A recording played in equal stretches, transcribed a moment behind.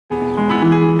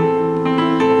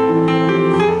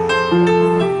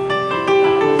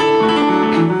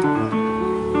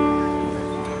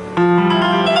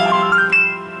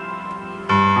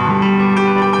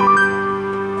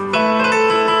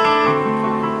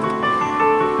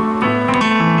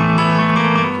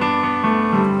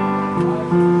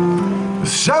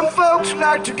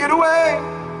like to get away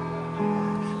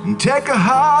and take a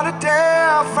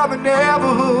holiday from the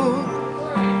neighborhood.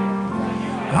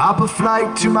 Hop a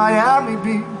flight to Miami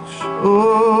Beach,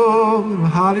 oh, little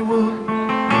Hollywood.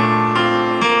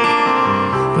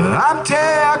 But I'm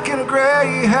taking a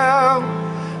Greyhound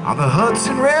on the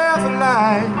Hudson River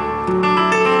line.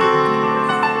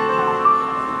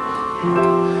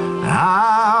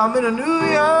 I'm in a New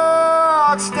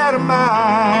York state of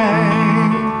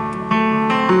mind.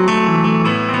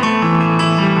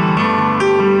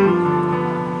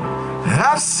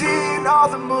 I've seen all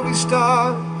the movie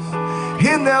stars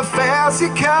in their fancy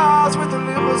cars with the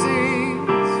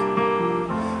limousines,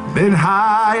 been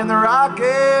high in the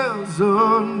Rockies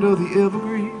under the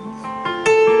evergreens.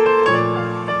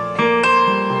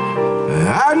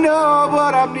 I know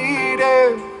what I'm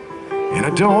needing, and I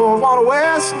don't want to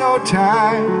waste no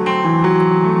time.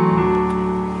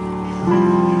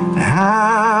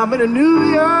 I'm in a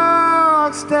New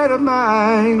York state of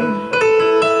mind.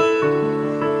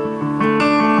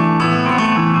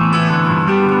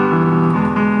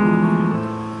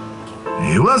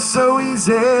 It was so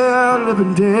easy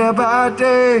living day by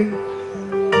day,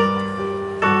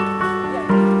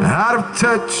 out of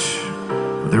touch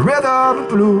with the rhythm and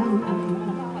blues.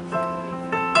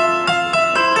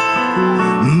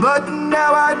 But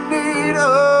now I need a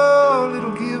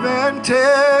little give and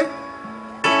take.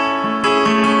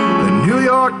 The New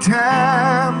York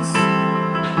Times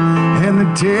and the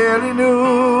Daily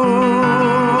News.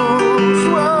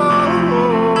 Whoa.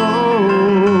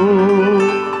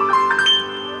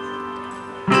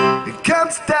 It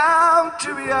comes down to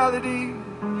reality,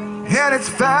 and it's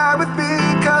fine with me,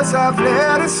 'cause I've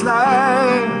let it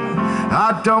slide.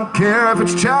 I don't care if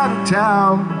it's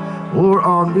Chinatown or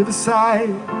on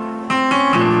Riverside.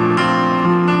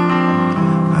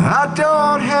 I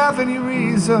don't have any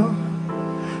reason,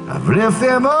 I've left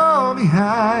them all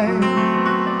behind.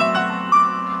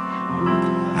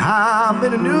 I'm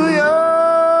in a New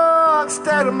York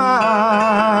state of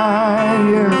mind,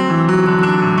 yeah.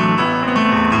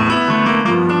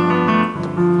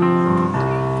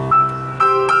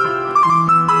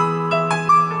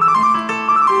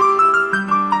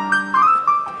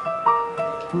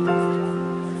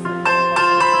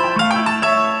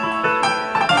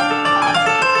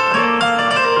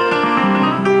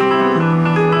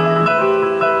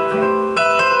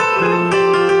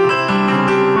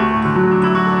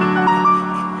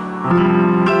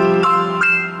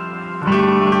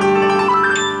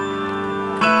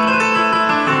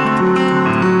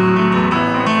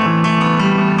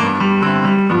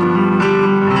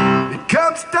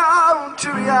 To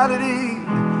reality,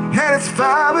 and it's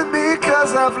fine with me,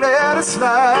 'cause I've let it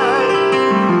slide.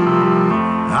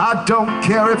 I don't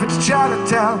care if it's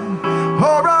Chinatown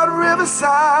or on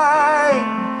Riverside.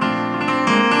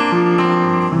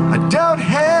 I don't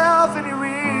have any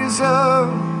reason,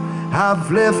 I've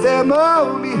left them all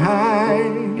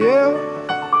behind, yeah.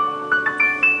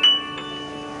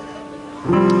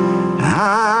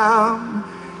 I'm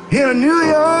in a New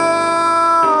York